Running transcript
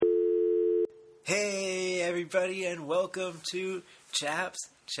Hey everybody and welcome to Chaps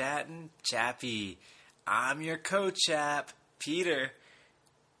Chattin' Chappy. I'm your co-chap, Peter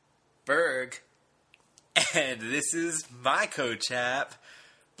Berg, and this is my co-chap,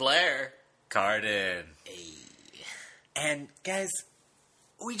 Blair Carden. Hey. And guys,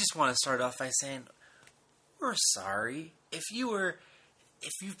 we just want to start off by saying we're sorry. If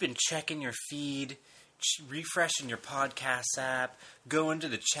you've been checking your feed, refreshing your podcast app, go into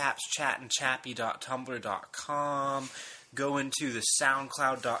the chapschattinchappy.tumblr.com, go into the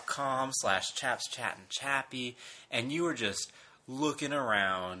soundcloud.com/chapschattinchappy, and you are just looking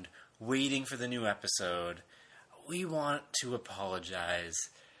around, waiting for the new episode. We want to apologize.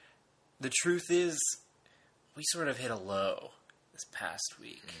 The truth is, we sort of hit a low this past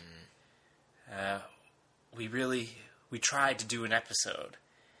week. We tried to do an episode,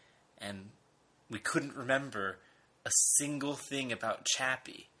 and we couldn't remember a single thing about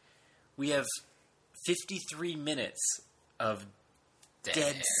Chappie. We have 53 minutes of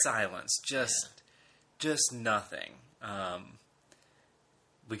dead silence. Just nothing.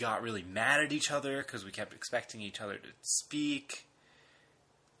 We got really mad at each other because we kept expecting each other to speak.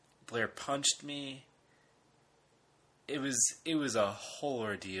 Blair punched me. It was a whole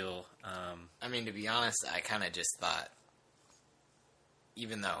ordeal. I mean, to be honest, I kind of just thought,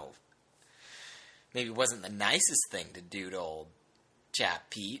 even though maybe it wasn't the nicest thing to do to old chap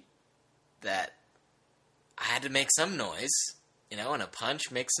Pete, that I had to make some noise, and a punch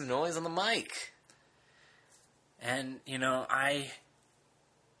makes some noise on the mic. And, I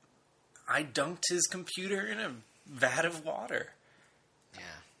dunked his computer in a vat of water.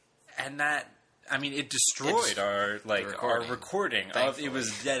 Yeah. And it destroyed our recording. It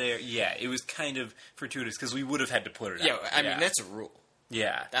was dead air. Yeah, it was kind of fortuitous because we would have had to put it out. I mean, that's a rule.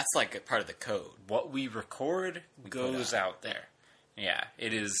 Yeah. That's like a part of the code. What we record goes out there. Yeah,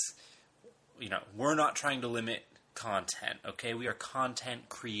 it is, we're not trying to limit content, okay? We are content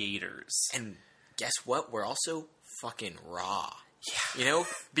creators. And guess what? We're also fucking raw. Yeah.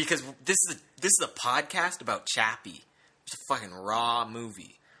 Because this is a podcast about Chappie. It's a fucking raw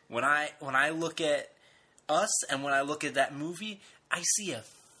movie. When I look at us and when I look at that movie, I see a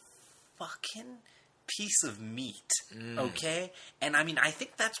fucking piece of meat, okay? And I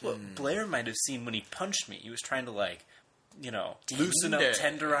think that's what Blair might have seen when he punched me. He was trying to loosen up,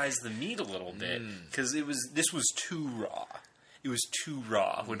 tenderize the meat a little bit, because this was too raw. It was too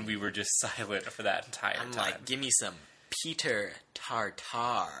raw when we were just silent for that entire time. Like, give me some Peter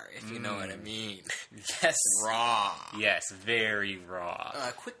Tartar, if you know what I mean. Yes. Raw. Yes, very raw.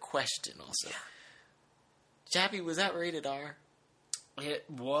 Quick question also. Yeah. Chappie, was that rated R? It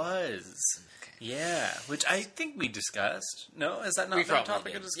was. Okay. Yeah, which I think we discussed. No, is that not the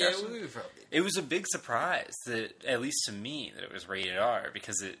topic of discussion? Yeah, we probably did. It was a big surprise, that at least to me, that it was rated R,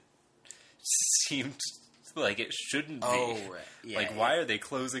 because it seemed like it shouldn't be. Oh, right. Yeah, why are they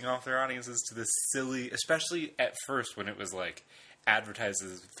closing off their audiences to this silly, especially at first when it was, advertised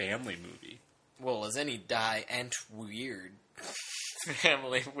as a family movie? Well, as any die-ent weird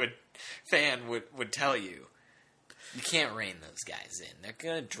family fan would tell you, you can't rein those guys in. They're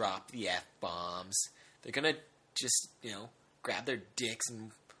going to drop the F-bombs. They're going to just, grab their dicks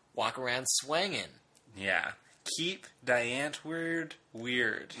and walk around swinging. Yeah. Keep Diantward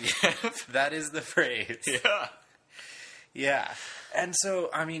weird. Yeah. That is the phrase. Yeah. Yeah. And so,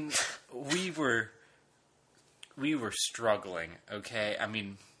 we were struggling, okay?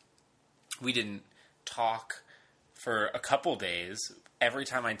 We didn't talk for a couple days. Every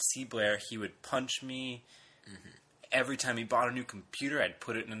time I'd see Blair, he would punch me. Mm-hmm. Every time he bought a new computer, I'd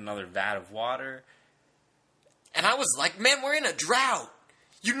put it in another vat of water. And I was like, man, we're in a drought.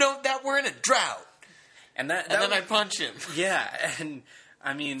 You know that? We're in a drought. And then I'd punch him. Yeah, and,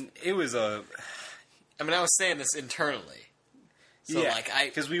 it was a... I was saying this internally. So, yeah,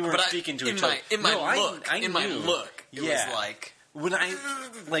 because we weren't speaking to each other. In my look, it was like... When I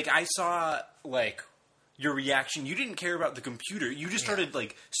saw, your reaction, you didn't care about the computer. You just started,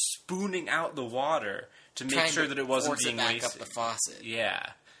 spooning out the water to make sure that it wasn't being wasted. Up the faucet.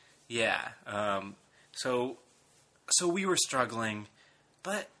 Yeah. So we were struggling,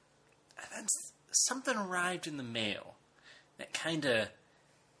 but then something arrived in the mail that kind of,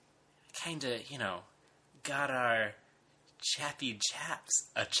 got our chappy chaps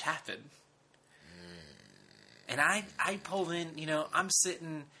a-chappin'. And I pulled in, I'm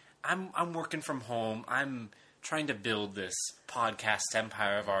sitting, I'm working from home. I'm trying to build this podcast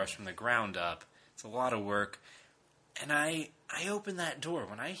empire of ours from the ground up. It's a lot of work. And I open that door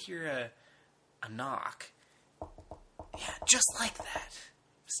when I hear a knock. Yeah, just like that.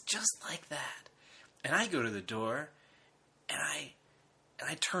 It's just like that. And I go to the door, and I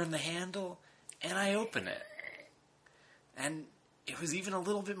turn the handle, And I open it. And it was even a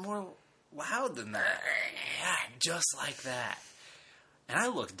little bit more loud than that. Yeah, just like that. And I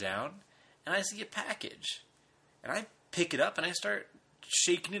look down, and I see a package. And I pick it up, and I start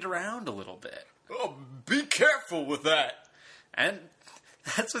shaking it around a little bit. Oh, be careful with that. And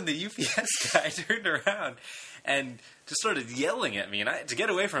that's when the UPS guy turned around and just started yelling at me. And to get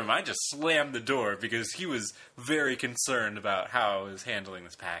away from him, I just slammed the door because he was very concerned about how I was handling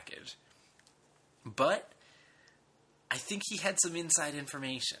this package. But I think he had some inside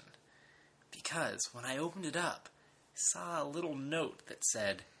information. Because when I opened it up, I saw a little note that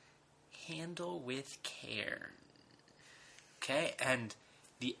said, "Handle with care." Okay, and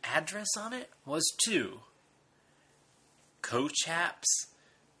the address on it was to Co-Chaps,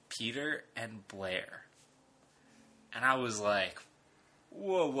 Peter, and Blair. And I was like,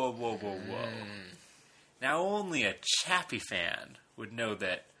 whoa, whoa, whoa, whoa, whoa. Now only a Chappie fan would know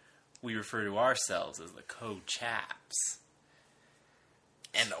that we refer to ourselves as the Co-Chaps.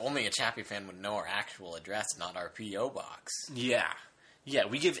 And only a Chappie fan would know our actual address, not our P.O. box. Yeah. Yeah,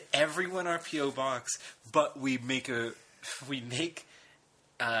 we give everyone our P.O. box, but we make an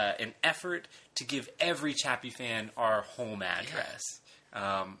effort to give every Chappie fan our home address.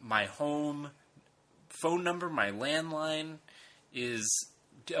 My home phone number, my landline, is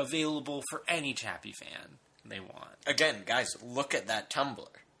available for any Chappie fan they want. Again, guys, look at that Tumblr.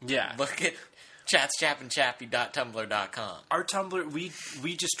 Yeah. Look at chatschapandchappie.tumblr.com. Our Tumblr, we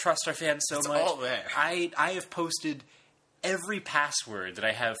just trust our fans so It's much. all there. I have posted every password that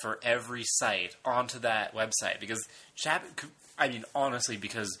I have for every site onto that website because honestly,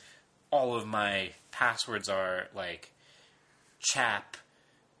 because all of my passwords are like chap,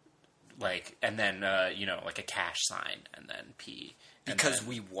 like, and then like a cash sign and then P. Because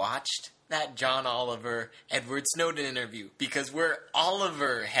we watched that John Oliver, Edward Snowden interview. Because we're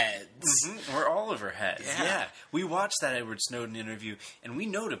Oliver heads. Mm-hmm. We're Oliver heads. Yeah. We watched that Edward Snowden interview, and we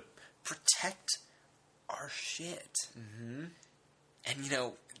know to protect our shit. Mm-hmm.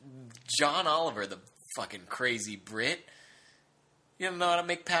 And, John Oliver, the fucking crazy Brit, he doesn't know how to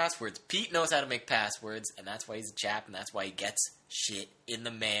make passwords. Pete knows how to make passwords, and that's why he's a chap, and that's why he gets shit in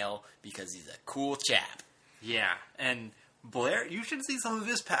the mail, because he's a cool chap. Yeah, and Blair, you should see some of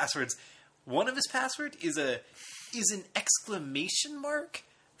his passwords. One of his passwords is an exclamation mark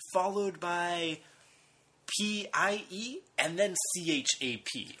followed by PIE and then CHAP.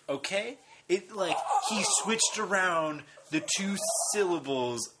 Okay, he switched around the two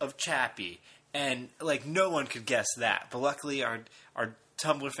syllables of Chappie, and no one could guess that. But luckily, our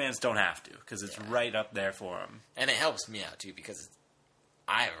Tumblr fans don't have to because it's right up there for them. And it helps me out too because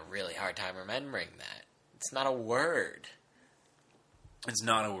I have a really hard time remembering that. It's not a word. It's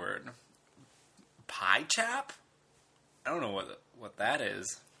not a word. Pie chap? I don't know what that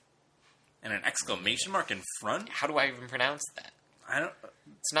is. And an exclamation mark in front? How do I even pronounce that?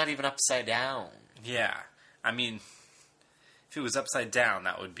 It's not even upside down. Yeah. I mean, if it was upside down,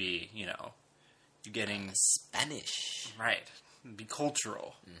 that would be, you're getting... Spanish. Right. It'd be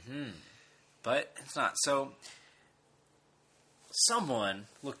cultural. Mm-hmm. But it's not. So, someone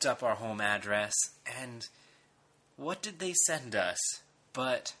looked up our home address, and what did they send us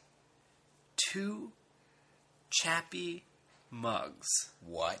but 2 Chappie mugs?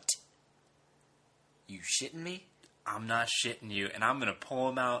 What? You shitting me? I'm not shitting you, and I'm going to pull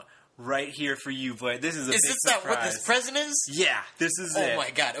them out right here for you, boy. This is a big surprise. Is this what this present is? Yeah, this is it. Oh my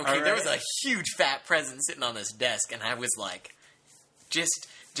god, okay, right. There was a huge fat present sitting on this desk, and I was like, just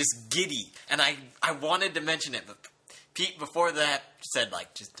giddy. And I wanted to mention it, but Pete before that said,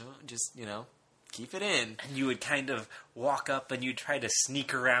 just keep it in. And you would kind of walk up and you'd try to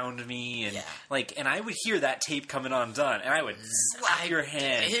sneak around me and and I would hear that tape coming undone and I would slap your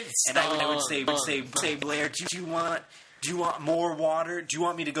hand and I would say, Blair, do you want more water? Do you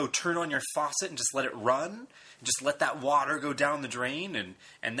want me to go turn on your faucet and just let it run? And just let that water go down the drain?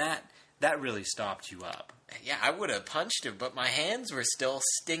 And that really stopped you up. Yeah, I would have punched him, but my hands were still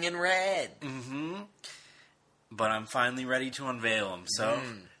stinging red. Mm-hmm. But I'm finally ready to unveil them. So,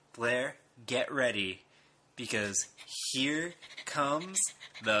 Blair, get ready, because here comes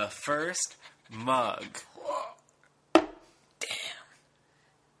the first mug. Damn.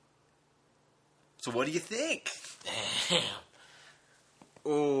 So what do you think? Damn.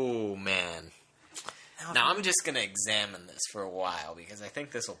 Oh, man. Now, I'm just going to examine this for a while, because I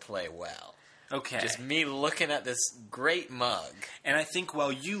think this will play well. Okay. Just me looking at this great mug. And I think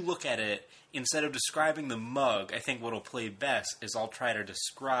while you look at it, instead of describing the mug, I think what'll play best is I'll try to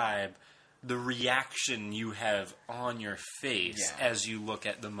describe the reaction you have on your face as you look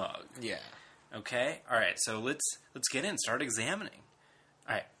at the mug. Yeah. Okay? Alright, so let's get in. Start examining.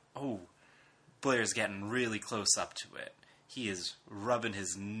 Alright. Oh. Blair's getting really close up to it. He is rubbing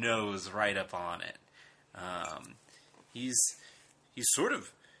his nose right up on it. He's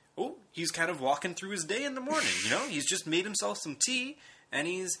kind of walking through his day in the morning, you know? He's just made himself some tea, and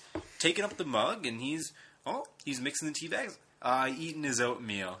he's taking up the mug, and he's mixing the tea bags. Eating his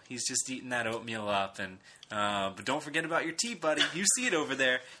oatmeal. He's just eating that oatmeal up, and but don't forget about your tea, buddy. You see it over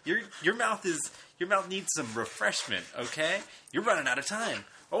there. Your mouth needs some refreshment, okay? You're running out of time.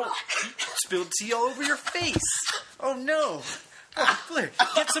 Oh, you spilled tea all over your face. Oh no. Oh, Blair,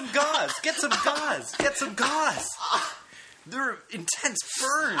 get some gauze. Get some gauze. Get some gauze. They're intense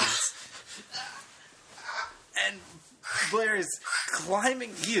burns. And Blair is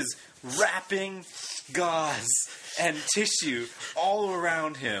climbing. He is wrapping gauze and tissue all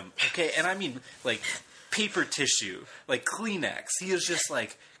around him. Okay, and I mean, like, paper tissue. Like Kleenex. He is just,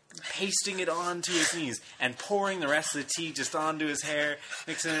 like, pasting it onto his knees and pouring the rest of the tea just onto his hair,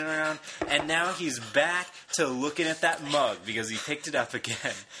 mixing it around. And now he's back to looking at that mug because he picked it up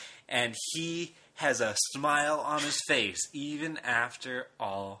again. And he has a smile on his face even after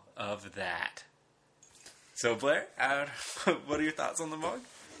all of that. So, Blair, what are your thoughts on the mug?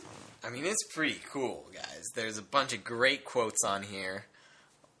 I mean, it's pretty cool, guys. There's a bunch of great quotes on here.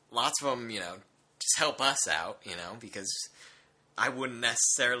 Lots of them, you know, just help us out, you know, because I wouldn't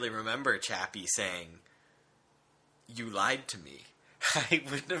necessarily remember Chappie saying, "You lied to me." I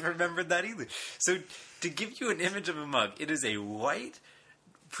wouldn't have remembered that either. So, to give you an image of a mug, it is a white,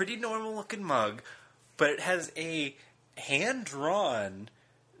 pretty normal-looking mug, but it has a hand-drawn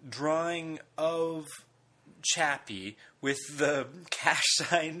drawing of Chappie with the cash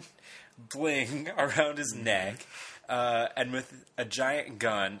sign bling around his neck, and with a giant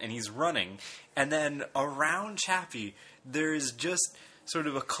gun, and he's running. And then around Chappie, there's just sort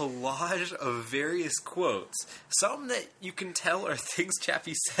of a collage of various quotes. Some that you can tell are things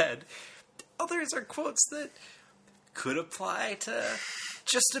Chappie said. Others are quotes that could apply to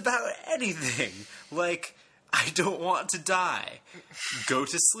just about anything. Like, I don't want to die. Go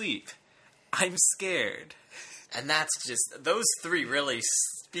to sleep. I'm scared. And that's just... Those three really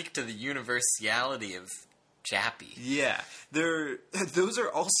speak to the universality of Chappie. Yeah. Those are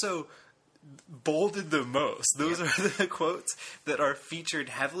also bolded the most. Those are the quotes that are featured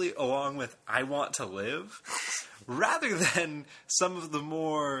heavily along with "I want to live," rather than some of the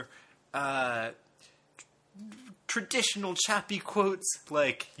more traditional Chappie quotes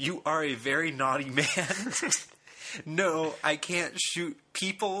like "You are a very naughty man." "No, I can't shoot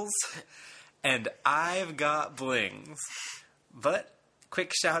peoples," and "I've got blings." But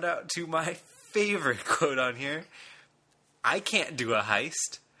quick shout out to my favorite quote on here: "I can't do a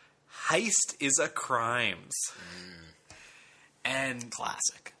heist. Heist is a crimes." And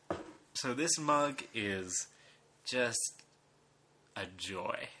classic. So this mug is just a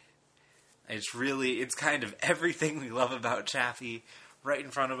joy. It's kind of everything we love about Chappie right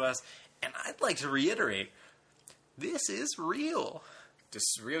in front of us. And I'd like to reiterate, this is real. This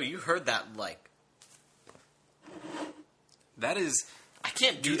is real. You heard that, like... That is... I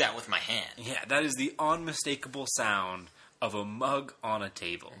can't do that with my hand. Yeah, that is the unmistakable sound of a mug on a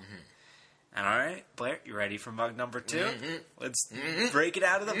table. Mm-hmm. And all right, Blair, you ready for mug number 2? Mm-hmm. Let's break it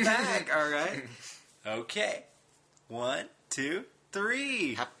out of the bag, all right? Okay. 1, 2,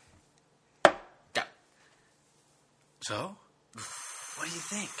 3. Go. So, what do you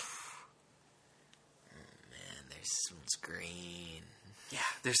think? Oh, man, there's some green. Yeah,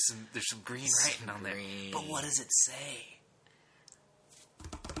 there's some green writing on there. But what does it say?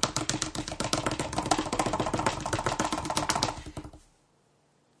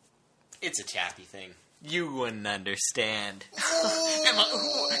 It's a Chappie thing. You wouldn't understand. Am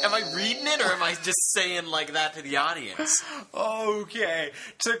I reading it, or am I just saying like that to the audience? Okay,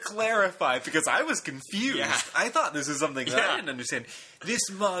 to clarify, because I was confused. Yeah. I thought this was something that I didn't understand. This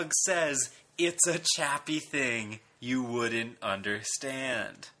mug says, "It's a Chappie thing you wouldn't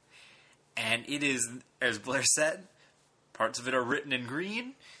understand." And it is, as Blair said, parts of it are written in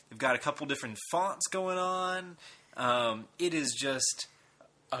green. They've got a couple different fonts going on. It is just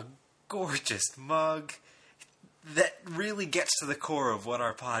a gorgeous mug that really gets to the core of what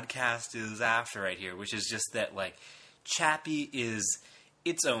our podcast is after right here, which is just that, like, Chappie is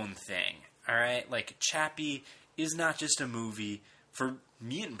its own thing, all right? Like, Chappie is not just a movie, for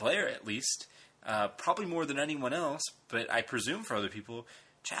me and Blair at least, probably more than anyone else, but I presume for other people,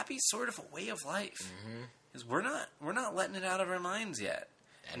 Chappie's sort of a way of life. Because we're not letting it out of our minds yet.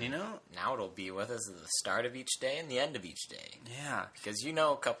 And, you know, now it'll be with us at the start of each day and the end of each day. Yeah. Because you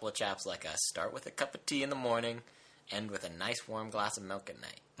know a couple of chaps like us start with a cup of tea in the morning, end with a nice warm glass of milk at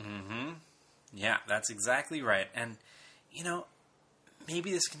night. Mm-hmm. Yeah, that's exactly right. And, you know,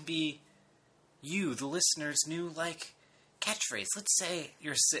 maybe this can be you, the listeners, new, like, catchphrase. Let's say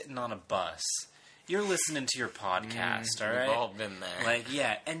you're sitting on a bus. You're listening to your podcast, all right? We've all been there. Like,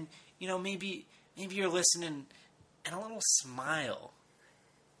 yeah, and, you know, maybe you're listening and a little smile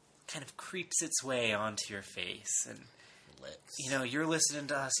kind of creeps its way onto your face. And, Lips. you know, you're listening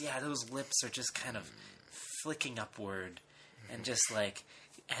to us. Yeah, those lips are just kind of flicking upward. And just, like,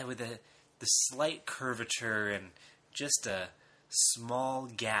 and with the slight curvature and just a small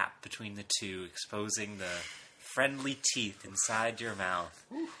gap between the two, exposing the friendly teeth inside your mouth.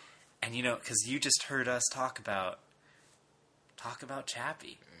 Ooh. And, you know, because you just heard us talk about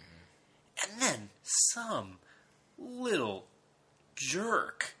Chappie. Mm-hmm. And then some little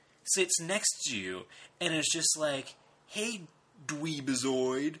jerk sits next to you and is just like, hey,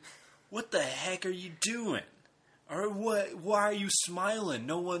 dweebazoid, what the heck are you doing? Or what? Why are you smiling?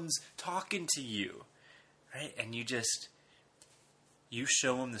 No one's talking to you. Right? And you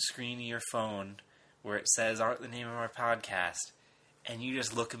show them the screen of your phone where it says the name of our podcast, and you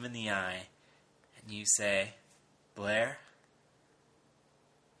just look them in the eye, and you say, Blair?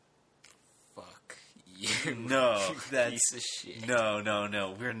 Fuck you. No, that's... piece of shit.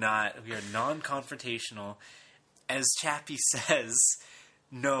 No. We're not. We are non-confrontational. As Chappie says,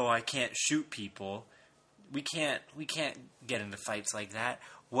 no, I can't shoot people. We can't get into fights like that.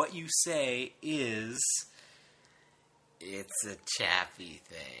 What you say is... It's a Chappie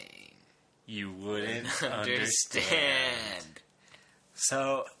thing. You wouldn't understand.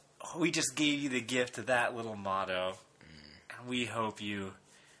 So, we just gave you the gift of that little motto. And we hope you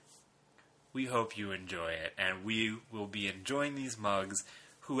enjoy it. And we will be enjoying these mugs.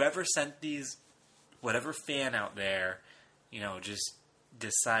 Whoever sent these, whatever fan out there, you know, just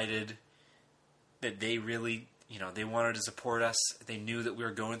decided that they really, you know, they wanted to support us. They knew that we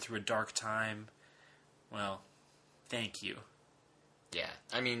were going through a dark time. Well, thank you. Yeah,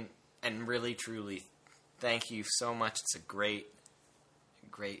 I mean, and really, truly, thank you so much. It's a great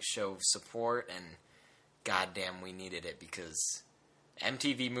show of support, and goddamn, we needed it because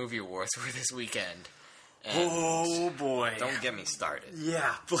MTV Movie Awards were this weekend. Oh, boy. Don't get me started.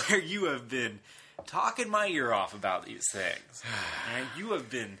 Yeah, Blair, you have been talking my ear off about these things. And you have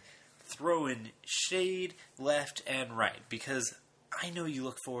been throwing shade left and right because I know you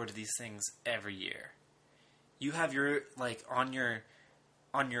look forward to these things every year. You have your, like, on your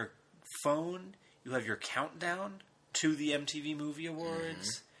phone, you have your countdown to the MTV Movie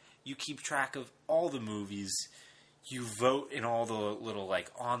Awards. Mm-hmm. You keep track of all the movies. You vote in all the little,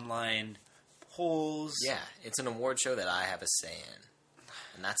 like, online polls. Yeah, it's an award show that I have a say in.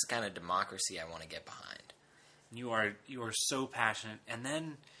 And that's the kind of democracy I want to get behind. You are so passionate. And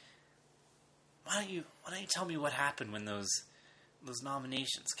then why don't you tell me what happened when those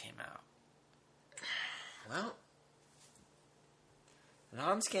nominations came out? Well, the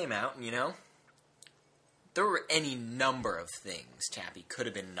noms came out, and, you know, there were any number of things Chappie could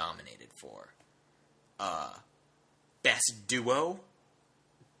have been nominated for. Best Duo.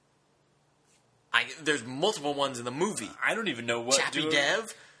 There's multiple ones in the movie. I don't even know what Chappie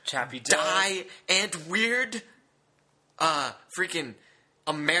Dev. Die and Weird. Freaking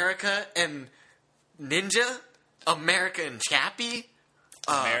America and Ninja. America and Chappie.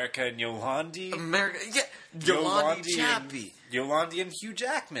 America and Yolandi. Yolandi Chappie. Yolandi and Hugh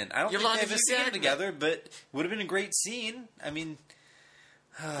Jackman. I don't think they have a scene together, but would have been a great scene. I mean...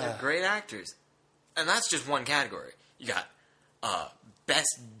 They're great actors. And that's just one category. You got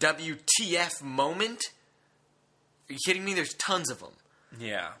Best WTF Moment. Are you kidding me? There's tons of them.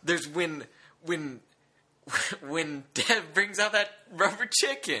 Yeah. There's when Dev brings out that rubber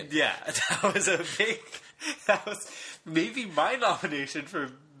chicken. Yeah, that was maybe my nomination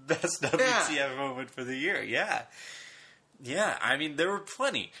for best WTF moment for the year. Yeah. Yeah, I mean, there were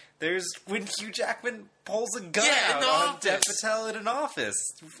plenty. There's when Hugh Jackman pulls a gun out on Dev Patel in an office,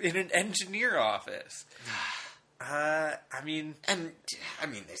 in an engineer office. I mean,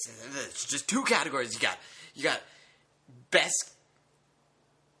 there's just two categories. You got best.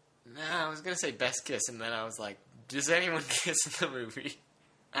 I was gonna say best kiss, and then I was like, does anyone kiss in the movie?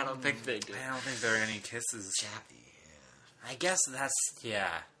 I don't think they do. I don't think there are any kisses. Chappie, yeah. I guess that's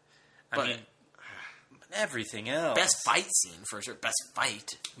I mean, everything else. Best fight scene for sure. Best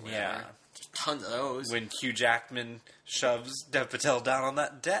fight. Whatever. Yeah. There's tons of those. When Hugh Jackman shoves Dev Patel down on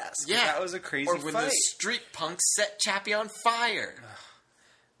that desk. Yeah. That was a crazy fight. Or when the street punks set Chappie on fire.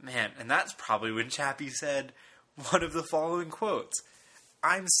 Man, and that's probably when Chappie said one of the following quotes.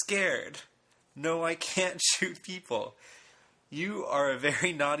 I'm scared. No, I can't shoot people. You are a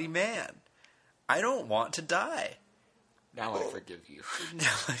very naughty man. I don't want to die. Now I forgive you.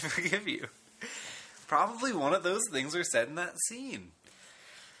 Now I forgive you. Probably one of those things are said in that scene.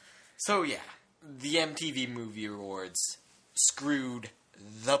 So, yeah. the MTV Movie Awards screwed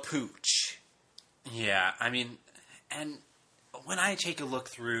the pooch. Yeah, I mean, and when I take a look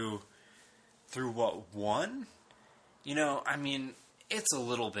through what won, I mean, it's a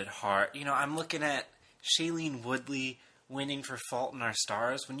little bit hard. I'm looking at Shailene Woodley winning for Fault in Our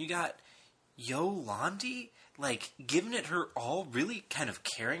Stars when you got Yolandi, giving it her all, really kind of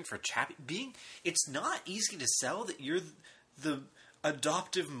caring for Chappie. It's not easy to sell that you're the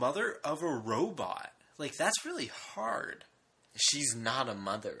adoptive mother of a robot. That's really hard. She's not a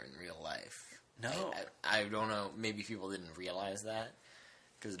mother in real life. No. I don't know. Maybe people didn't realize that.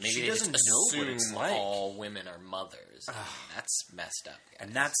 Because maybe She they doesn't just know what assume it's like. all women are mothers. That's messed up, guys.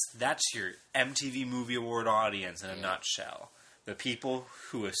 And that's your MTV Movie Award audience in a nutshell. The people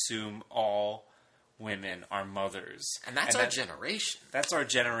who assume all women are mothers. And that's our generation. That's our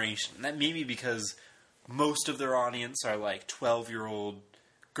generation. That may be because most of their audience are 12-year-old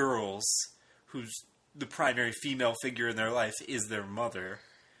girls whose the primary female figure in their life is their mother.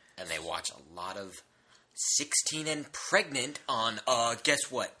 And they watch a lot of 16 and Pregnant on, guess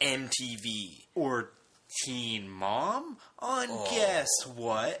what, MTV. Or Teen Mom on, guess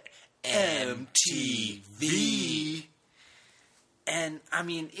what, MTV. And, I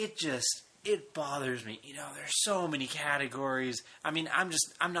mean, it bothers me. There's so many categories. I mean, I'm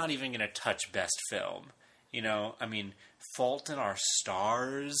not even going to touch Best Film. I mean, Fault in Our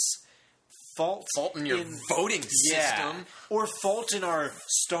Stars. Fault in your voting system. Or Fault in Our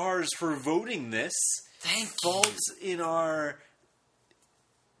Stars for voting this. Thank Fault you. in Our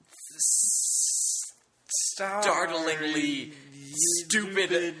startlingly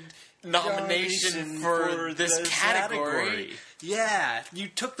stupid nomination for this category. Yeah, you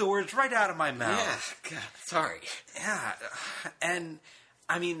took the words right out of my mouth. Yeah, God, sorry. Yeah, and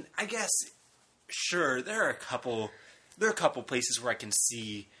I mean, I guess sure there are a couple places where I can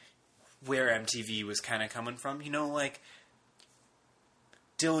see where MTV was kind of coming from.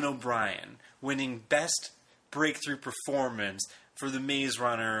 Dylan O'Brien winning Best Breakthrough Performance for The Maze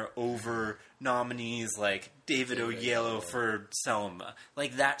Runner over nominees like David Oyelowo for Selma.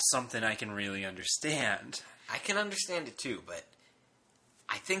 That's something I can really understand. I can understand it too, but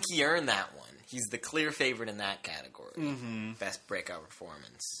I think he earned that one. He's the clear favorite in that category. Mm-hmm. Best breakout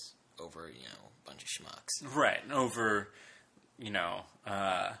performance over, a bunch of schmucks. Right, over,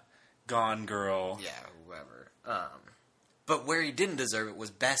 Gone Girl. Yeah, whoever. But where he didn't deserve it was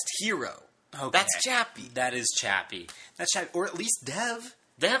Best Hero. Okay. That's Chappie. That is Chappie. That's Chappie. Or at least Dev.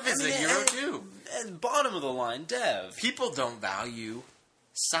 Dev is a hero too. At bottom of the line, Dev. People don't value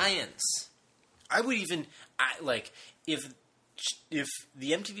science. I would even... If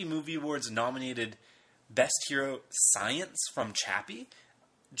the MTV Movie Awards nominated Best Hero Science from Chappie,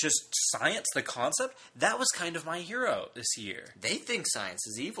 just science, the concept, that was kind of my hero this year. They think science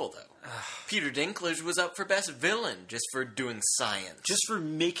is evil, though. Peter Dinklage was up for Best Villain just for doing science. Just for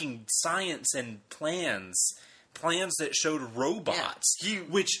making science and plans that showed robots. Yeah.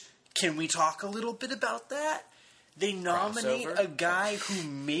 Which, can we talk a little bit about that? They nominate a guy who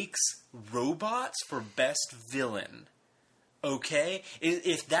makes robots for Best Villain. Okay?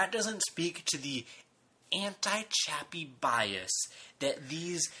 If that doesn't speak to the anti-Chappie bias that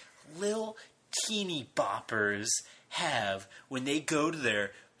these little teeny boppers have when they go to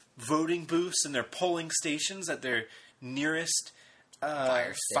their voting booths and their polling stations at their nearest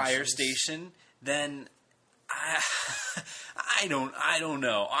fire station, then I don't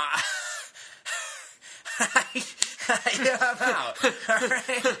know. I'm out. All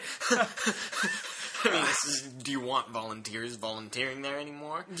right. I mean, do you want volunteers volunteering there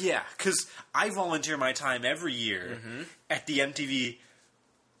anymore? Yeah, because I volunteer my time every year at the MTV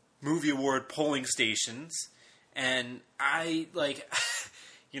Movie Award polling stations, and I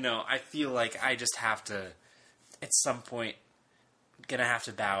feel like I just have to, at some point, gonna have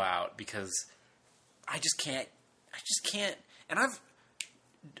to bow out because I just can't, and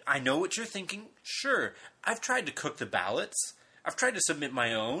I know what you're thinking. Sure, I've tried to cook the ballots. I've tried to submit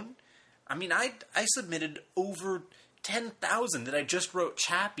my own. I mean, I submitted over 10,000 that I just wrote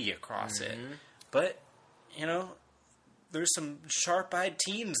Chappie across it. But, there's some sharp-eyed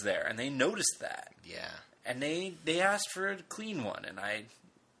teens there, and they noticed that. Yeah. And they asked for a clean one, and I'm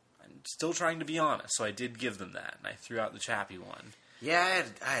still trying to be honest, so I did give them that, and I threw out the Chappie one. Yeah,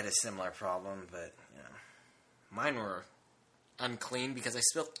 I had a similar problem, but, mine were unclean because I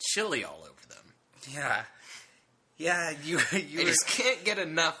spilled chili all over them. Yeah. Yeah, you I just can't get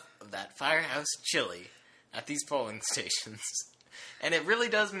enough of that Firehouse chili at these polling stations. And it really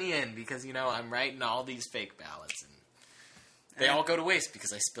does me in because, I'm writing all these fake ballots and they all go to waste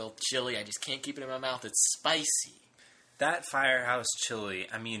because I spilled chili. I just can't keep it in my mouth. It's spicy. That Firehouse chili,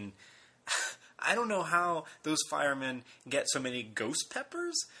 I mean, I don't know how those firemen get so many ghost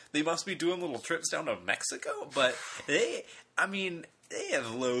peppers. They must be doing little trips down to Mexico, but they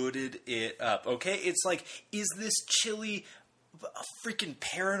have loaded it up, okay? It's like, is this Chili a freaking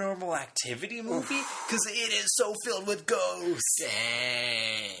Paranormal Activity movie? Because it is so filled with ghosts.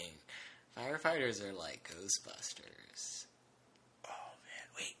 Dang. Firefighters are like Ghostbusters. Oh, man,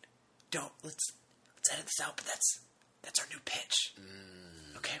 wait. Let's edit this out, but that's our new pitch.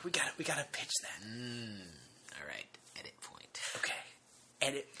 Okay, we gotta pitch that. All right, edit point. Okay,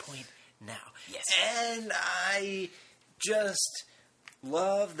 edit point now. Yes. And I just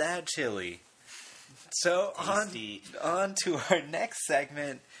love that chili. So on to our next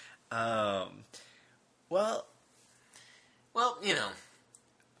segment. Well, you know,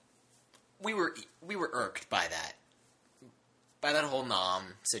 we were irked by that whole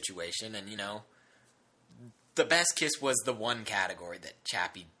nom situation, and you know, the Best Kiss was the one category that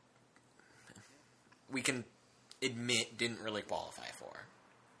Chappie, we can admit, didn't really qualify for.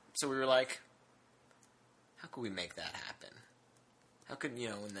 So we were like, how could we make that happen? How could, you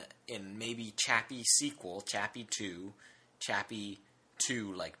know, in maybe Chappie sequel, Chappie 2, Chappie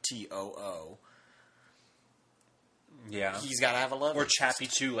 2, like T-O-O. yeah. He's got to have a love Or interest. Chappie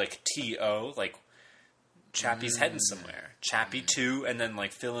 2, like T-O, like Chappie's heading somewhere. Chappie 2, and then,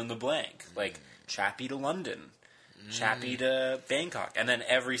 like, fill in the blank. Like, Chappie to London. Chappie to Bangkok. And then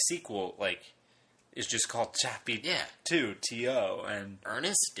every sequel, like, is just called Chappie 2, T-O. And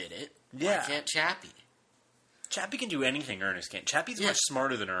Ernest did it. Yeah. Why can't Chappie? Chappie can do anything Ernest can. Chappie's much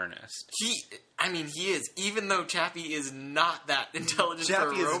smarter than Ernest. He is. Even though Chappie is not that intelligent for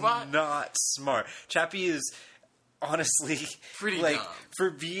Chappie a robot. is not smart. Chappie is honestly Pretty like dumb. for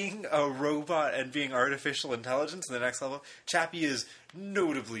being a robot and being artificial intelligence in the next level. Chappie is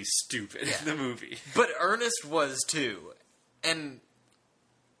notably stupid in the movie. But Ernest was too, and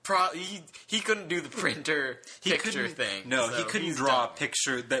he couldn't do the printer picture thing. No, so he couldn't he's draw dumb. a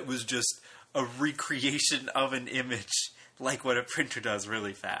picture that was just a recreation of an image like what a printer does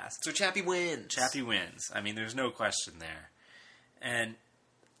really fast. So Chappie wins. Chappie wins. I mean, there's no question there. And,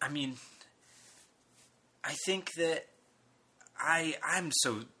 I mean, I think that I'm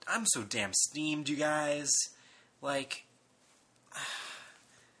so damn steamed, you guys. Like,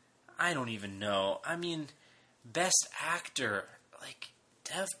 I don't even know. I mean, best actor, like,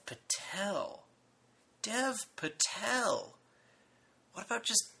 Dev Patel. What about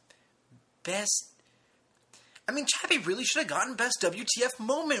just best... I mean, Chappie really should have gotten best WTF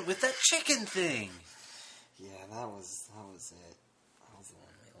moment with that chicken thing. Yeah, that was it. That was the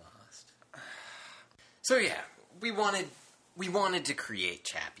one we lost. So yeah, we wanted to create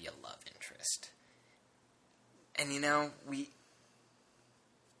Chappie a love interest, and you know we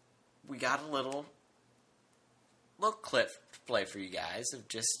got a little clip to play for you guys of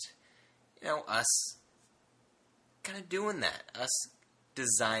just, you know, us kind of doing that, us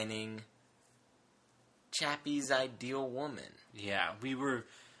designing Chappie's ideal woman. Yeah, we were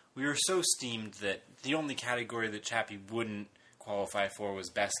so steamed that the only category that Chappie wouldn't qualify for was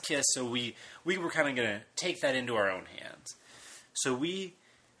Best Kiss, so we were kind of going to take that into our own hands. So we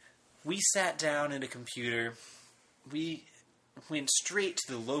sat down at a computer, we went straight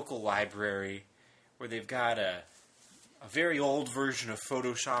to the local library where they've got a very old version of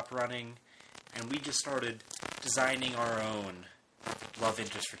Photoshop running, and we just started designing our own love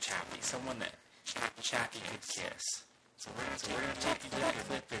interest for Chappie, someone that Chappie could kiss. So we're gonna take a look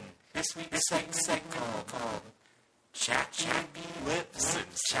at it in this week's segment called Chappie Lips and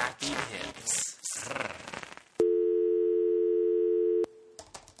Chappie Hips.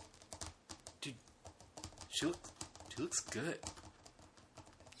 Dude, she looks good.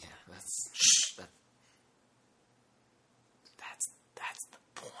 Yeah, that's the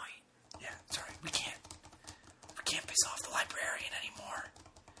point. Yeah, sorry, we can't piss off the librarian anymore.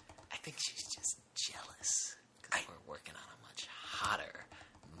 I think she's just jealous because we're working on a much hotter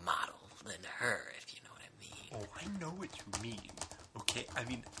model than her, if you know what I mean. Oh, I know what you mean. Okay, I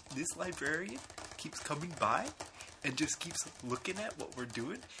mean, this librarian keeps coming by and just keeps looking at what we're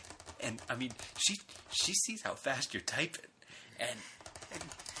doing, and I mean, she sees how fast you're typing, and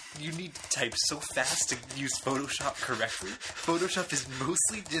you need to type so fast to use Photoshop correctly. Photoshop is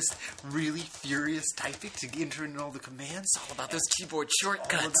mostly just really furious typing to enter in all the commands. It's all about those keyboard All about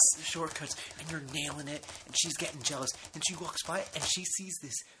shortcuts. the shortcuts, and you're nailing it, and she's getting jealous, and she walks by, and she sees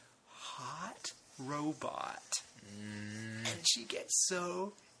this hot robot, and she gets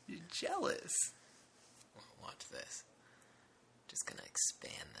so jealous. Well, watch this. Just gonna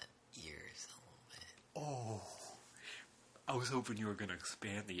expand the ears a little bit. Oh, I was hoping you were going to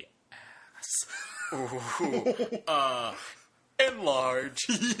expand the ass. Enlarge.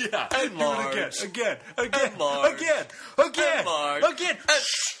 Yeah. Enlarge. Again. Enlarge. Again. Enlarge. Again.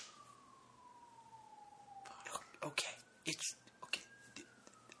 Okay. It's okay.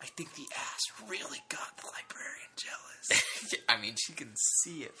 I think the ass really got the librarian jealous. I mean, she can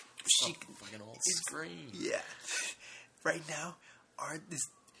see it. She can fucking old it's- screen. Yeah. Right now, this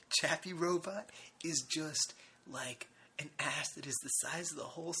Chappie robot is just like an ass that is the size of the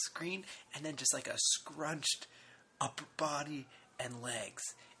whole screen, and then just like a scrunched upper body and legs,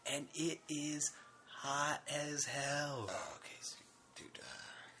 and it is hot as hell. Oh, okay, so, dude.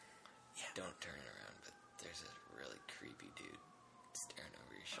 Yeah. Don't turn around, but there's a really creepy dude staring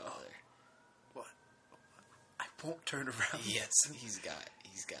over your shoulder. What? I won't turn around. Yes, he's got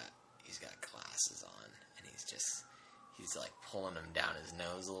glasses on, and he's like pulling him down his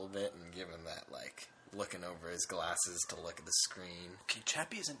nose a little bit and giving that like looking over his glasses to look at the screen. Okay,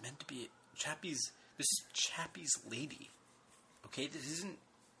 Chappie isn't meant to be Chappie's. This is Chappie's lady. Okay, this isn't.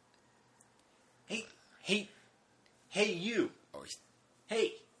 Hey, you. Oh,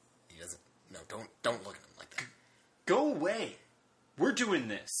 Hey, he doesn't. No, don't look at him like that. go away. We're doing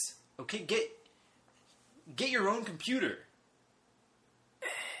this. Okay, get your own computer.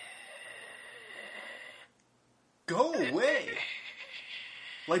 Go away.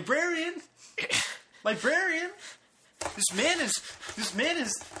 Librarian. This man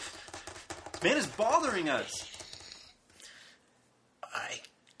is bothering us. I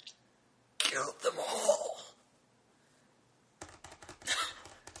killed them all.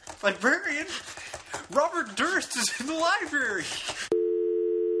 Librarian, Robert Durst is in the library.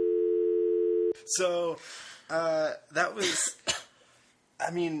 So, that was,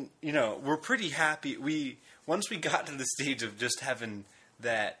 I mean, we're pretty happy. Once we got to the stage of just having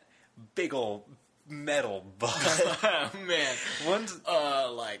that big old metal butt. Oh, man. Once,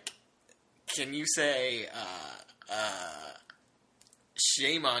 can you say,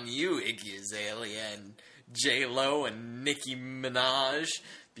 shame on you, Iggy Azalea and J-Lo and Nicki Minaj,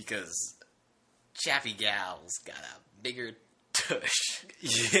 because Chappie Gal's got a bigger tush.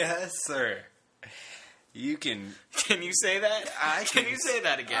 yes, sir. You can. Can you say that? Can you say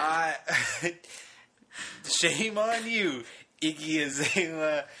that again? Shame on you, Iggy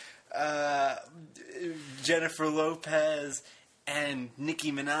Azalea, Jennifer Lopez, and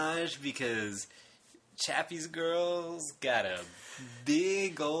Nicki Minaj, because Chappie's girl's got a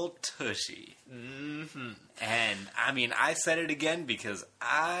big old tushy. Mm-hmm. And, I mean, I said it again because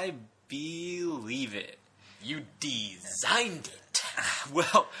I believe it. You designed it.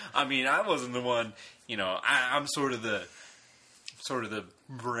 Well, I mean, I wasn't the one, I'm sort of the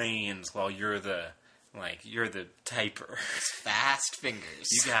brains while you're the typer. Fast fingers.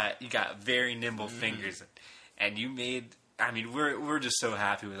 You got very nimble fingers, and you made. I mean, we're just so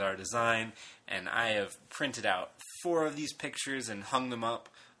happy with our design, and I have printed out 4 of these pictures and hung them up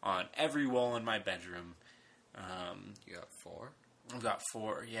on every wall in my bedroom. You got 4? I've got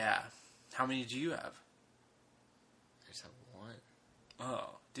 4. Yeah. How many do you have? I just have 1.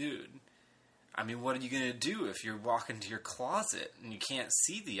 Oh, dude. I mean, what are you gonna do if you're walking to your closet and you can't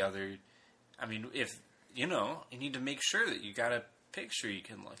see the other? I mean, if, you need to make sure that you got a picture you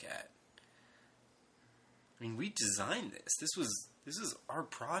can look at. I mean, we designed this. This is our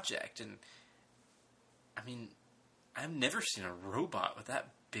project, and I mean, I've never seen a robot with that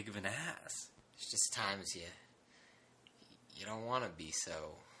big of an ass. There's just times you don't want to be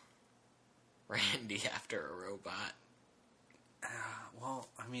so randy after a robot. Well,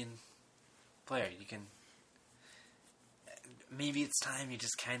 I mean, Blair, you can. Maybe it's time you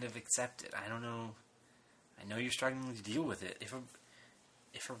just kind of accept it. I don't know. I know you're struggling to deal with it.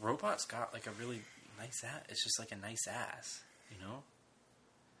 If a robot's got like a really nice ass, it's just like a nice ass,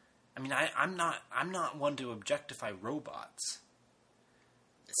 I mean, I'm not one to objectify robots.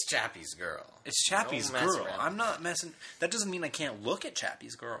 It's Chappie's girl. It's Chappie's Don't mess girl. around. I'm not messing. That doesn't mean I can't look at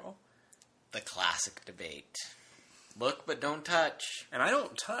Chappie's girl. The classic debate. Look but don't touch. And I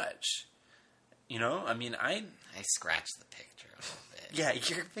don't touch. I mean, I scratched the picture a little bit.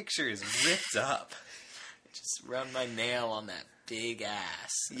 Yeah, your picture is ripped up. Just run my nail on that big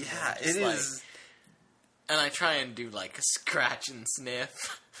ass. Yeah, it it like, is. And I try and do like a scratch and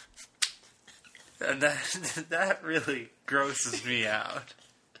sniff. And that really grosses me out.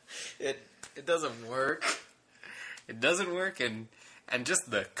 It doesn't work. It doesn't work, and just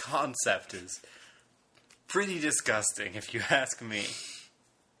the concept is pretty disgusting, if you ask me.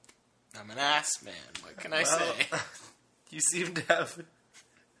 I'm an ass man. What can I say? You seem to have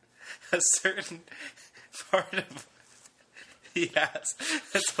a certain part of the ass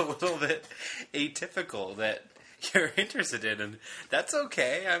that's a little bit atypical that you're interested in, and that's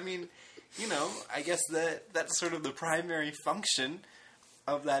okay. I mean, you know, I guess that's sort of the primary function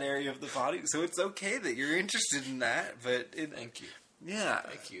of that area of the body. So it's okay that you're interested in that, but Thank you. Yeah.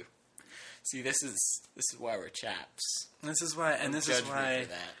 Thank you. See, this is why we're chaps. This is why, and this is why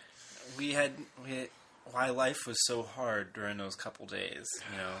why life was so hard during those couple days.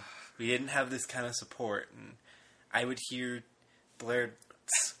 You know, we didn't have this kind of support, and I would hear Blair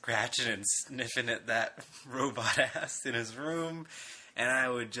scratching and sniffing at that robot ass in his room, and I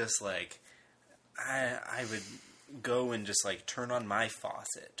would just like, I would go and just like turn on my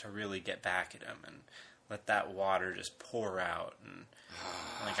faucet to really get back at him and let that water just pour out, and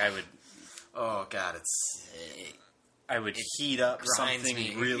like I would. Oh God, I would heat up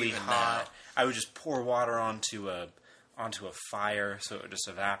something really hot. I would just pour water onto a fire so it would just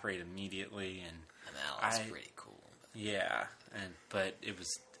evaporate immediately, and that was pretty cool. Yeah, but it was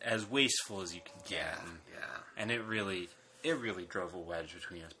as wasteful as you can get. And it really drove a wedge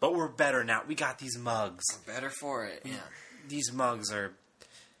between us. But we're better now. We got these mugs. We're better for it. Yeah, these mugs are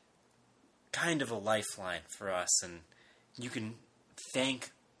kind of a lifeline for us, and you can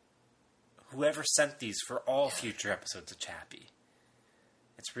thank whoever sent these for all future episodes of Chappie.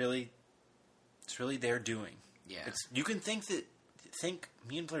 It's really their doing. Yeah. You can think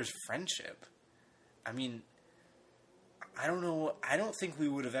me and Blair's friendship. I mean, I don't know. I don't think we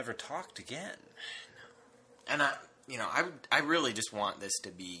would have ever talked again. And I really just want this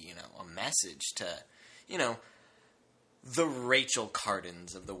to be, a message to, the Rachel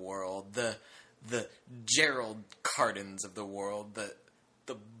Cardins of the world, the Gerald Cardins of the world, the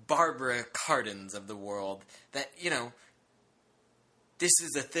Barbara Cardins of the world, that, this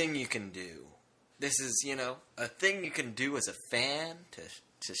is a thing you can do. This is, a thing you can do as a fan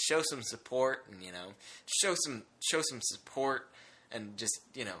to show some support and, show some support and just,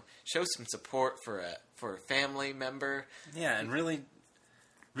 show some support for a family member. Yeah, and really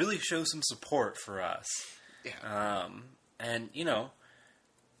show some support for us. Yeah. And,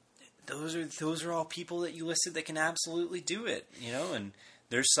 those are all people that you listed that can absolutely do it, and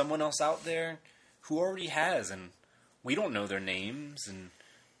there's someone else out there who already has, and we don't know their names, and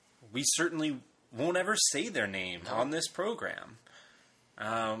we certainly won't ever say their name on this program.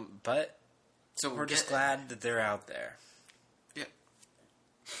 But so we're just glad that they're out there. Yeah.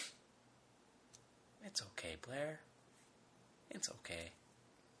 It's okay, Blair. It's okay.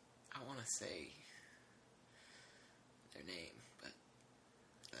 I want to say their name, but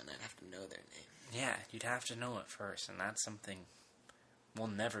then I'd have to know their name. Yeah, you'd have to know it first, and that's something we'll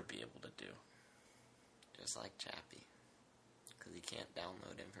never be able to do. Just like Chappie. Because he can't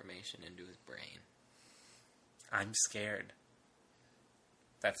download information into his brain. I'm scared.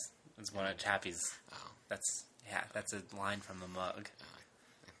 That's one of Chappie's. Oh. That's a line from the mug. Oh,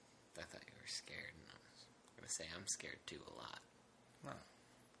 I thought you were scared. And I was going to say I'm scared too a lot. Well,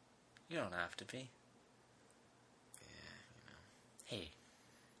 you don't have to be. Yeah, Hey,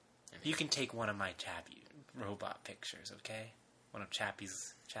 you can take one of my Chappie robot pictures, okay? One of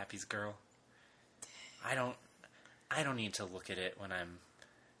Chappie's girl. I don't need to look at it when I'm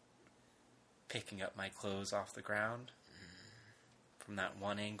picking up my clothes off the ground from that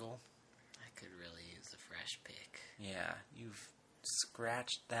one angle. I could really use a fresh pick. Yeah, you've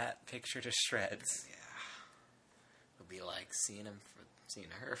scratched that picture to shreds. Yeah. It would be like seeing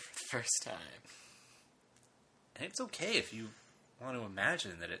her for the first time. And it's okay if you want to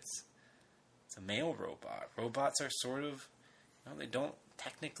imagine that it's a male robot. Robots are sort of, they don't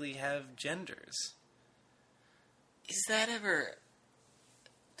technically have genders. Is that ever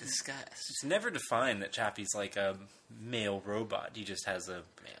discussed? It's never defined that Chappie's like a male robot. He just has a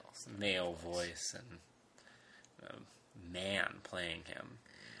male voice and a man playing him.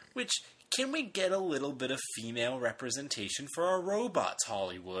 Which, can we get a little bit of female representation for our robots,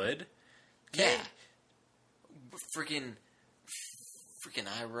 Hollywood? Yeah. Freaking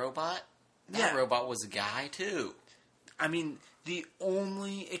iRobot? That robot was a guy, too. I mean, the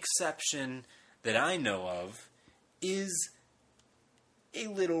only exception that I know of is a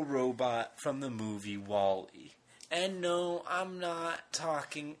little robot from the movie WALL-E. And no, I'm not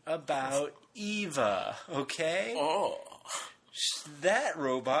talking about Eva, okay? Oh. That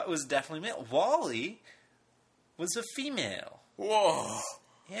robot was definitely male. WALL-E was a female. Whoa.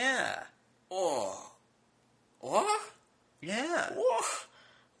 Yeah. Oh. What? Yeah.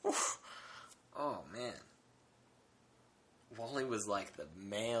 Whoa. Oh, man. WALL-E was like the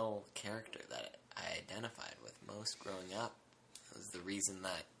male character that I identified with most growing up. It was the reason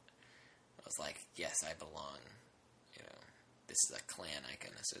that I was like, yes, I belong. This is a clan I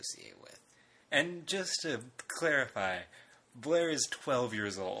can associate with. And just to clarify, Blair is 12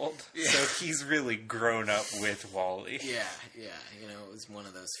 years old, so he's really grown up with WALL-E. Yeah. You know, it was one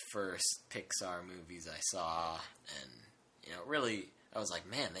of those first Pixar movies I saw, and, you know, really, I was like,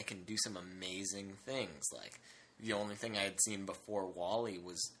 man, they can do some amazing things. Like, the only thing I had seen before WALL-E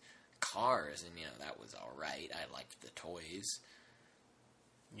was Cars, and, you know, that was alright. I liked the toys.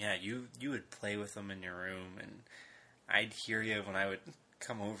 Yeah, you would play with them in your room, and I'd hear you when I would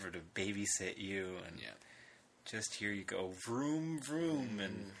come over to babysit you, and just hear you go vroom vroom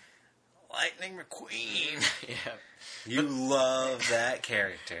and Lightning McQueen. Yeah, you love that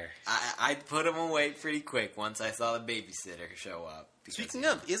character. I'd put him away pretty quick once I saw the babysitter show up. Speaking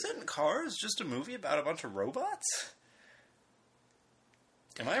of, isn't Cars just a movie about a bunch of robots?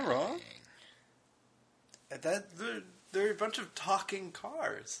 Am I wrong? They're a bunch of talking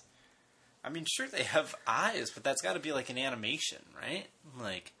cars. I mean, sure, they have eyes, but that's got to be like an animation, right?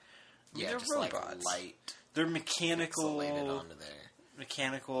 Like, they're just robots. Like light. They're mechanical. Pixelated onto there.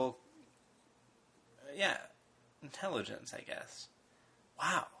 Mechanical. Intelligence, I guess.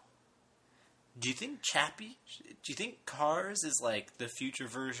 Wow. Do you think Chappie? Do you think Cars is like the future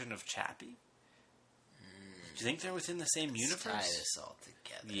version of Chappie? Do you think they're within the same universe? Let's tie this all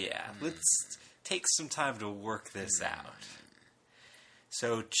together. Yeah, let's take some time to work this out.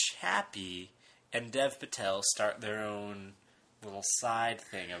 So Chappie and Dev Patel start their own little side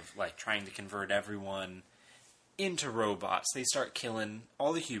thing of like trying to convert everyone into robots. They start killing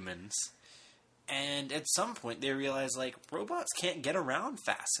all the humans, and at some point they realize like robots can't get around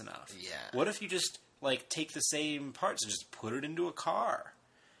fast enough. Yeah. What if you just like take the same parts and just put it into a car?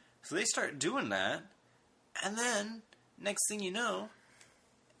 So they start doing that, and then next thing you know,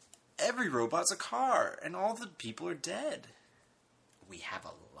 every robot's a car, and all the people are dead. We have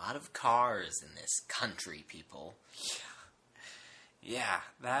a lot of cars in this country, people. Yeah,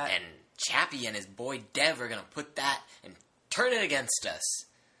 that... And Chappie and his boy Dev are going to put that and turn it against us.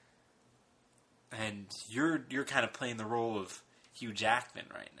 And you're kind of playing the role of Hugh Jackman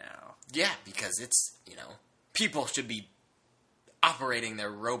right now. Yeah, because it's, you know, people should be operating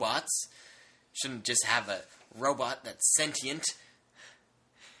their robots. Shouldn't just have a robot that's sentient.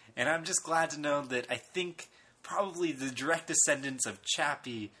 And I'm just glad to know that I think probably the direct descendants of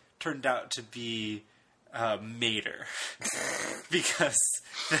Chappie turned out to be Mater. Because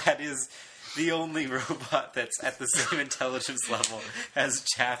that is the only robot that's at the same intelligence level as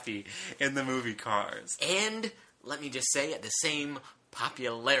Chappie in the movie Cars. And, let me just say, at the same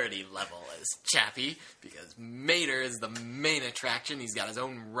popularity level as Chappie, because Mater is the main attraction. He's got his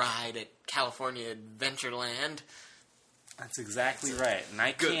own ride at California Adventureland. That's exactly right. And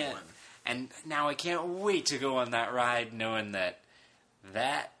I Good can't... one. And now I can't wait to go on that ride knowing that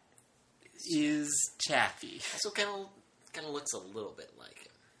is Chappie. Also kind of looks a little bit like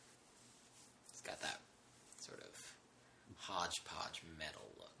him. He's got that sort of hodgepodge metal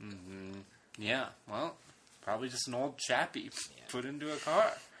look. Mm-hmm. Yeah, well, probably just an old Chappie put into a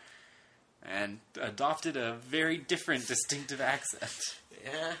car. And adopted a very different, distinctive accent.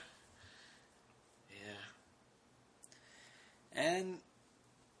 Yeah. And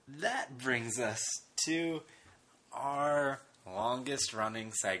that brings us to our longest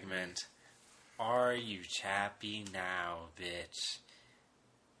running segment. Are you Chappie now, bitch?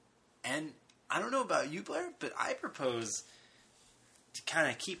 And I don't know about you, Blair, but I propose to kind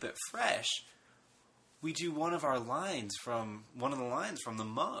of keep it fresh. We do one of the lines from the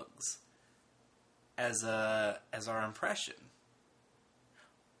Mugs as our impression.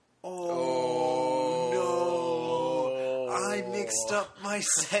 Oh no! I mixed up my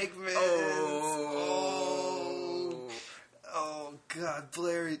segment. Oh God,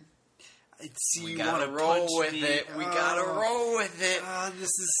 Blair! I see We you gotta want to roll punch with me. it. We gotta roll with it. This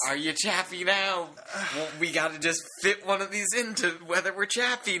is. Are you Chappie now? Well, we gotta just fit one of these into whether we're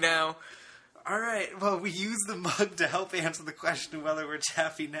Chappie now. All right. Well, we use the mug to help answer the question of whether we're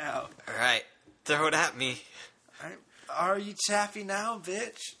Chappie now. All right, throw it at me. All right. Are you Chappie now,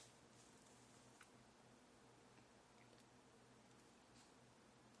 bitch?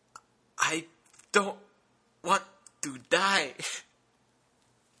 I don't want to die.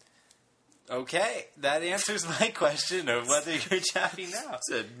 Okay, that answers my question of whether you're Chappie now.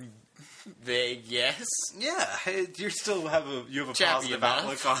 It's a vague yes. Yeah, you still have a Chappie positive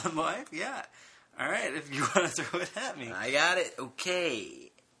enough. outlook on life. Yeah. All right, if you want to throw it at me. I got it.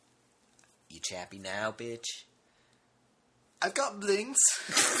 Okay. You Chappie now, bitch? I've got blings.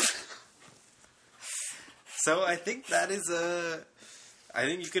 So I think that is I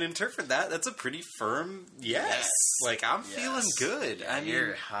think you can interpret that. That's a pretty firm yes. Like, I'm feeling good. Yeah, I mean,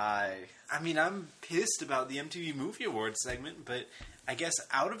 you're high. I mean, I'm pissed about the MTV Movie Awards segment, but I guess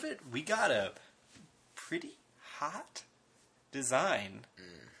out of it, we got a pretty hot design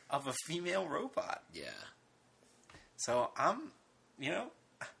of a female robot. Yeah. So I've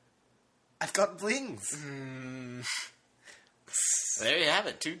got blings. There you have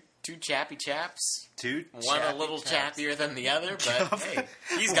it. Two chappy chaps. One a little chappier than the other, but hey,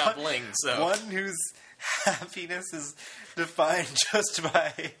 he's got bling. So one whose happiness is defined just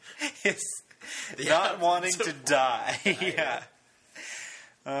by his not wanting to die. Yeah.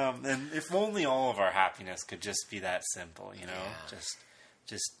 And if only all of our happiness could just be that simple,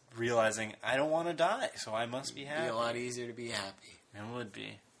 just realizing I don't want to die, so I must be happy. It'd be a lot easier to be happy. It would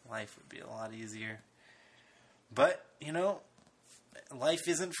be. Life would be a lot easier. But, life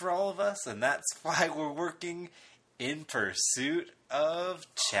isn't for all of us, and that's why we're working in pursuit of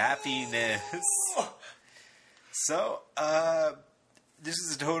chappiness. So, this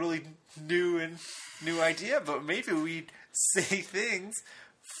is a totally new idea, but maybe we'd say things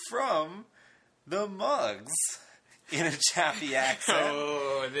from the mugs in a chappy accent.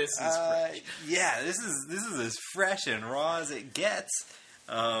 Oh, this is fresh. Yeah, this is as fresh and raw as it gets.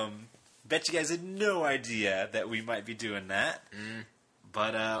 Bet you guys had no idea that we might be doing that.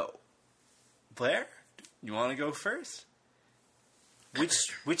 But Blair, you want to go first?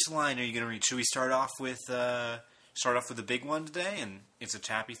 Which line are you going to read? Should we start off with the big one today? And it's a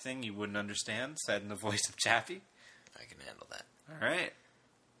Chappie thing you wouldn't understand, said in the voice of Chappie. I can handle that. All right.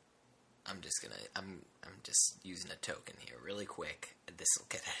 I'm just using a token here, really quick. This will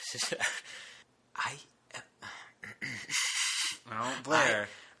get edited. Well, Blair,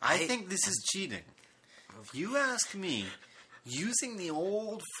 I think this is cheating. If you ask me, using the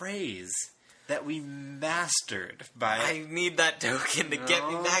old phrase that we mastered by... I need that token to get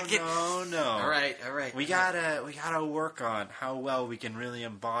me back in. No. All right. We gotta work on how well we can really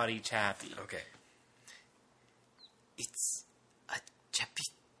embody Chappie. Okay. It's a Chappie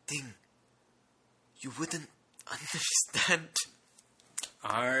thing. You wouldn't understand.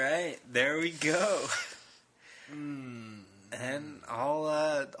 All right, there we go. And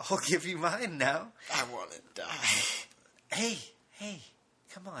I'll give you mine now. I want to die. Hey,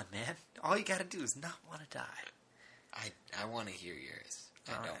 come on, man. All you gotta do is not want to die. I want to hear yours.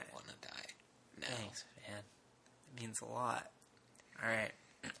 I don't want to die. No. Thanks, man. It means a lot. All right.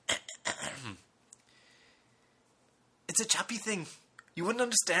 It's a Chappie thing. You wouldn't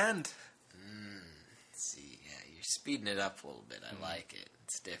understand. See, yeah, you're speeding it up a little bit. I like it.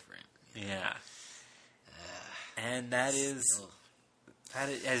 It's different. Yeah. And that is,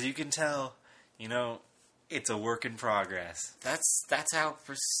 as you can tell, it's a work in progress. That's how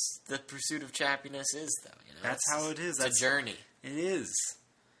the pursuit of chappiness is, though. That's how it is. It's a journey. It is,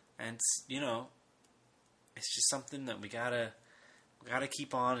 and it's just something that we gotta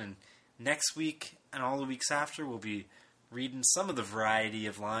keep on. And next week and all the weeks after, we'll be reading some of the variety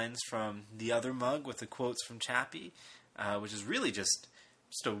of lines from the other mug with the quotes from Chappie, which is really just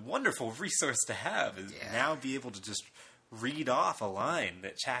a wonderful resource to have. Is now be able to just read off a line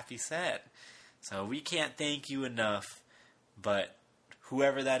that Chappie said. So we can't thank you enough, but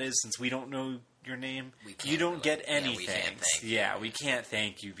whoever that is, since we don't know your name, you don't get anything. We can't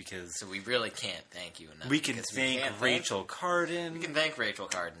thank you because... So we really can't thank you enough. We can thank Rachel Carden. We can thank Rachel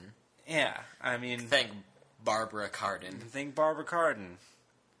Carden. Yeah, I mean... Thank Barbara Carden. Thank Barbara Carden.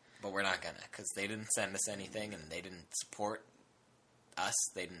 But we're not gonna, because they didn't send us anything, and they didn't support us.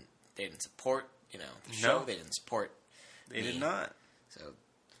 They didn't support, the show. No. They didn't support They did not. So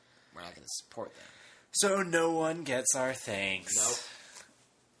we're not going to support them. So no one gets our thanks.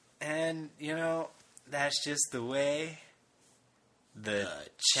 Nope. And, that's just the way the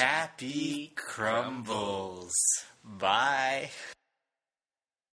Chappie crumbles. Bye.